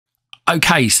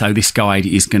Okay, so this guide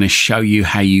is going to show you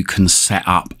how you can set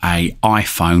up a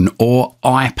iPhone or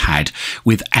iPad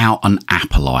without an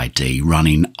Apple ID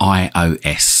running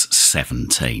iOS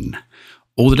 17.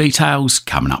 All the details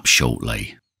coming up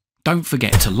shortly. Don't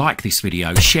forget to like this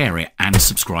video, share it and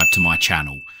subscribe to my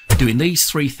channel. Doing these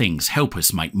three things help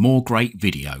us make more great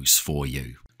videos for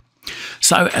you.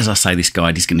 So as I say, this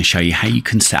guide is going to show you how you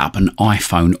can set up an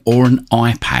iPhone or an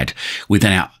iPad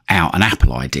without an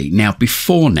Apple ID. Now,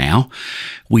 before now,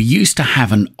 we used to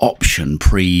have an option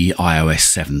pre-iOS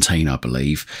 17, I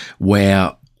believe,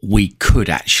 where we could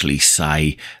actually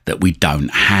say that we don't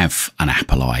have an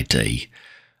Apple ID,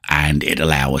 and it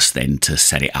allow us then to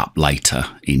set it up later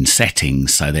in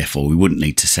settings. So therefore, we wouldn't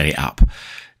need to set it up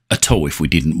at all if we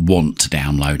didn't want to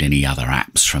download any other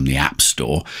apps from the App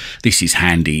Store. This is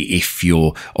handy if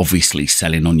you're obviously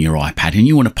selling on your iPad and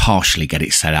you want to partially get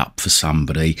it set up for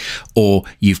somebody, or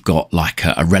you've got like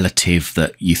a relative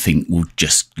that you think will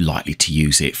just likely to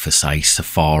use it for, say,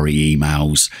 Safari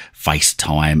emails,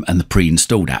 FaceTime, and the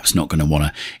pre-installed app's not going to want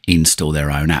to install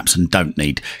their own apps and don't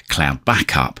need cloud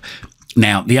backup.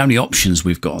 Now, the only options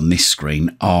we've got on this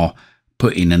screen are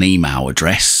put in an email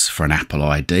address for an Apple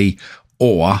ID,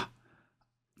 or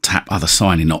tap other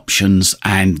sign-in options,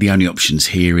 and the only options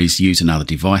here is use another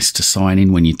device to sign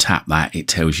in. When you tap that, it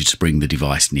tells you to bring the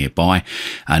device nearby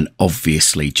and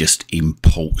obviously just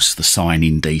imports the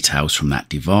sign-in details from that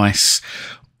device.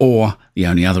 Or the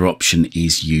only other option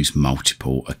is use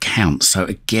multiple accounts. So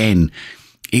again,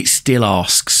 it still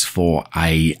asks for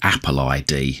a Apple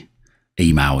ID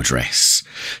email address.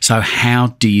 So how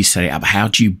do you set it up? How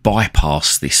do you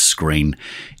bypass this screen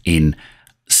in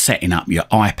setting up your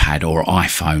iPad or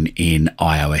iPhone in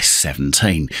iOS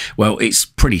 17? Well, it's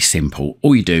pretty simple.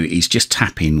 All you do is just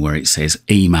tap in where it says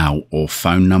email or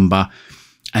phone number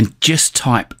and just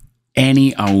type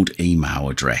any old email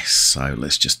address. So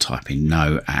let's just type in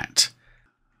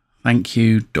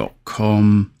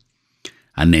no@thankyou.com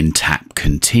and then tap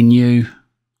continue.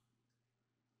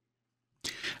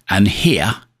 And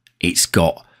here it's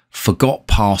got forgot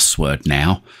password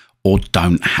now, or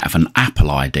don't have an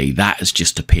Apple ID. That has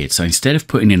just appeared. So instead of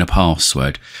putting in a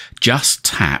password, just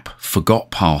tap forgot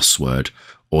password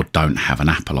or don't have an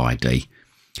Apple ID.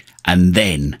 And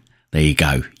then there you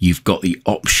go. You've got the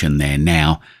option there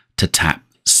now to tap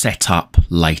set up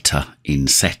later in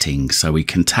settings. So we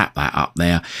can tap that up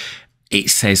there. It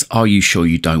says, are you sure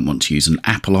you don't want to use an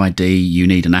Apple ID? You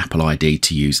need an Apple ID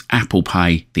to use Apple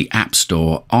Pay, the App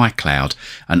Store, iCloud,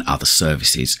 and other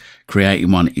services.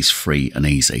 Creating one is free and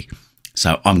easy.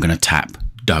 So I'm going to tap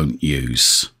don't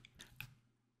use.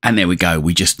 And there we go.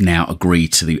 We just now agree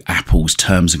to the Apple's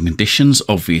terms and conditions.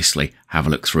 Obviously, have a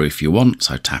look through if you want.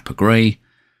 So tap agree.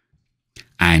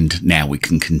 And now we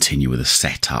can continue with the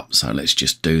setup. So let's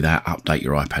just do that. Update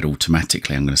your iPad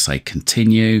automatically. I'm going to say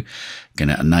continue. Going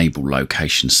to enable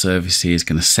location services.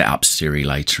 Going to set up Siri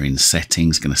later in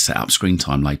settings. Going to set up screen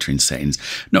time later in settings.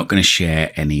 Not going to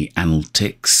share any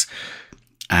analytics.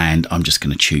 And I'm just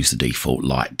going to choose the default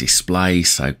Lite display.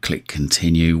 So click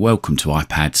continue. Welcome to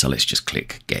iPad. So let's just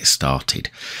click get started.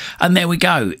 And there we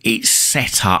go. It's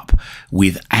set up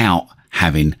without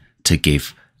having to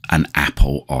give an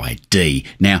Apple ID.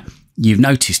 Now, you've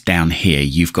noticed down here,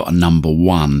 you've got a number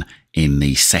 1 in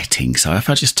the settings. So if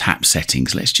I just tap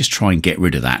settings, let's just try and get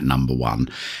rid of that number 1.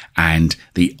 And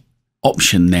the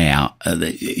option there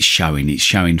that it's showing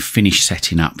finish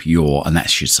setting up your, and that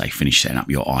should say finish setting up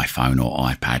your iPhone or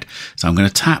iPad. So I'm going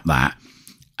to tap that.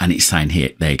 And it's saying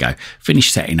here, there you go,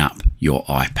 finish setting up your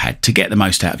iPad to get the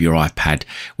most out of your iPad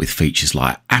with features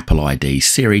like Apple ID,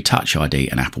 Siri, Touch ID,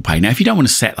 and Apple Pay. Now, if you don't want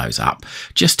to set those up,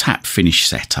 just tap finish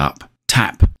setup,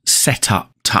 tap set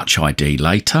up Touch ID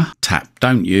later, tap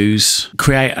don't use,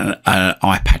 create an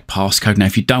iPad passcode. Now,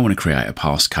 if you don't want to create a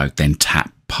passcode, then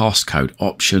tap passcode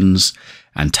options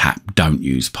and tap don't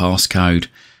use passcode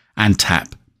and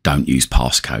tap don't use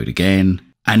passcode again.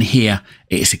 And here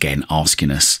it's again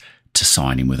asking us to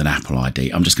sign in with an Apple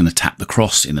ID. I'm just going to tap the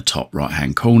cross in the top right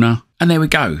hand corner and there we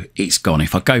go, it's gone.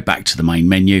 If I go back to the main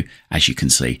menu, as you can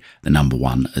see, the number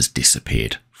 1 has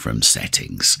disappeared from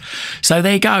settings. So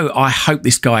there you go. I hope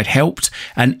this guide helped,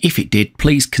 and if it did,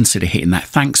 please consider hitting that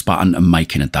thanks button and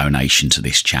making a donation to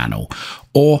this channel,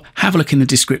 or have a look in the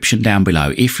description down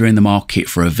below if you're in the market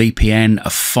for a VPN, a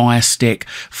Firestick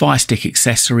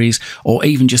accessories, or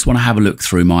even just want to have a look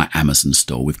through my Amazon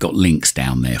store. We've got links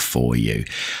down there for you.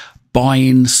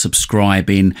 buying,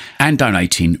 subscribing and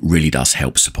donating really does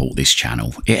help support this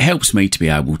channel. It helps me to be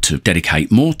able to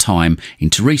dedicate more time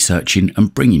into researching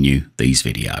and bringing you these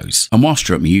videos. And whilst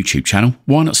you're at my YouTube channel,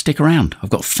 why not stick around? I've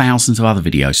got thousands of other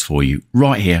videos for you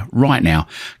right here, right now,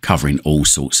 covering all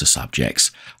sorts of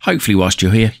subjects. Hopefully whilst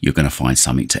you're here, you're going to find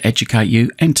something to educate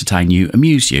you, entertain you,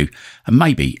 amuse you, and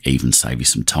maybe even save you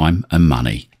some time and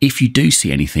money. If you do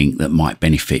see anything that might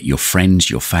benefit your friends,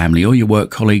 your family or your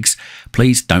work colleagues,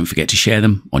 please don't forget to share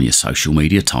them on your social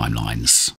media timelines.